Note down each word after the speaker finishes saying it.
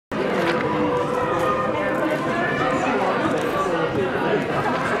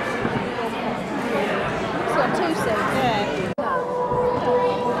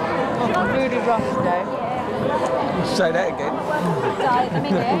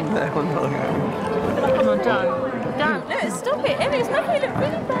it? No, I'm not going. Come on, Dan. Dan, no, stop it. Emmy, it's making it look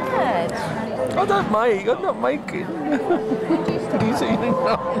really bad. I don't make. I'm not making. Do you see?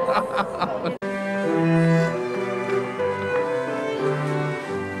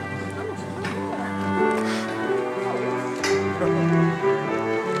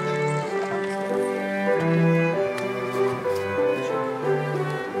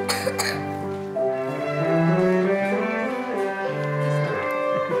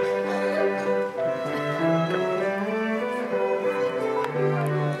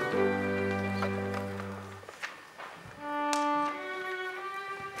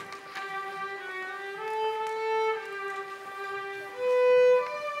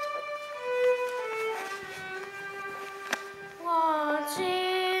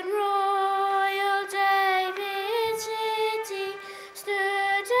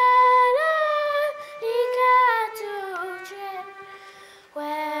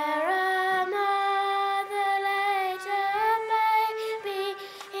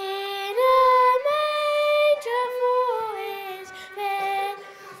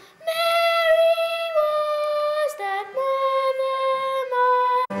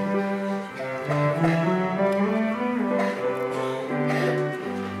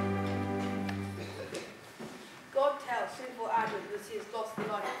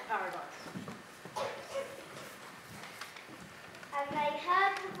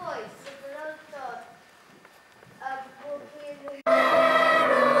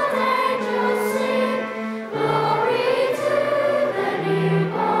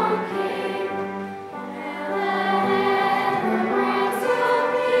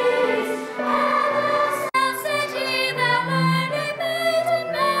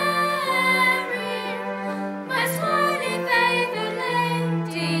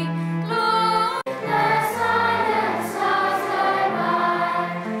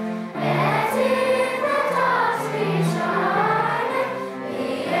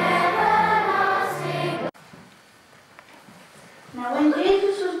 Now when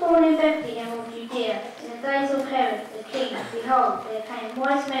Jesus was born in Bethlehem of Judea, in the days of Herod the king, behold, there came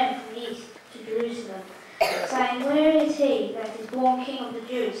wise men from the east to Jerusalem, saying, Where is he that is born King of the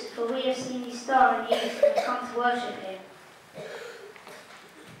Jews? For we have seen his star in the east and have come to worship him.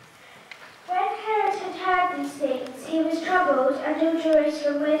 When Herod had heard these things, he was troubled, and all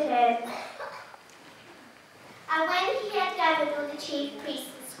Jerusalem with him. And when he had gathered all the chief priests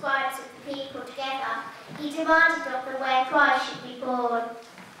and scribes of the people together, he demanded of them where Christ should be born.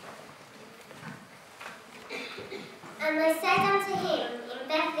 And they said unto him, In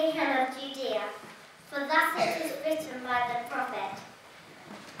Bethlehem of Judea, for thus it is written by the prophet,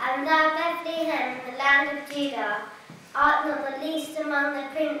 And thou, Bethlehem, in the land of Judah, art not the least among the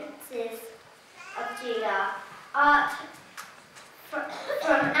princes of Judah,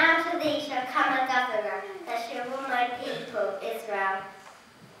 from out of thee shall come a governor, that shall rule my people Israel.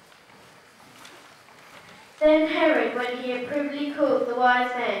 Then Herod, when he had privily called the wise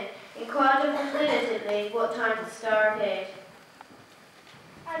men, inquired of them diligently what time the star appeared.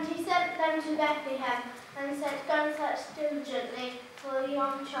 And he sent them to Bethlehem, and said, Go and search diligently for the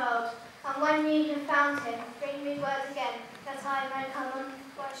young child, and when ye have found him, bring me word again, that I may come and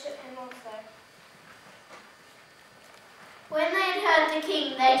worship him also. When they had heard the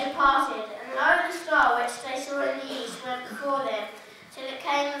king, they departed, and lo, the star which they saw in the east went before them, till it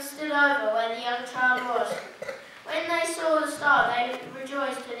came and stood over where the young child was. When they saw the star, they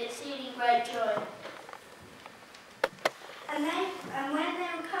rejoiced with exceeding great joy. And when they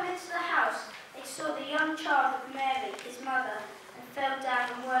were come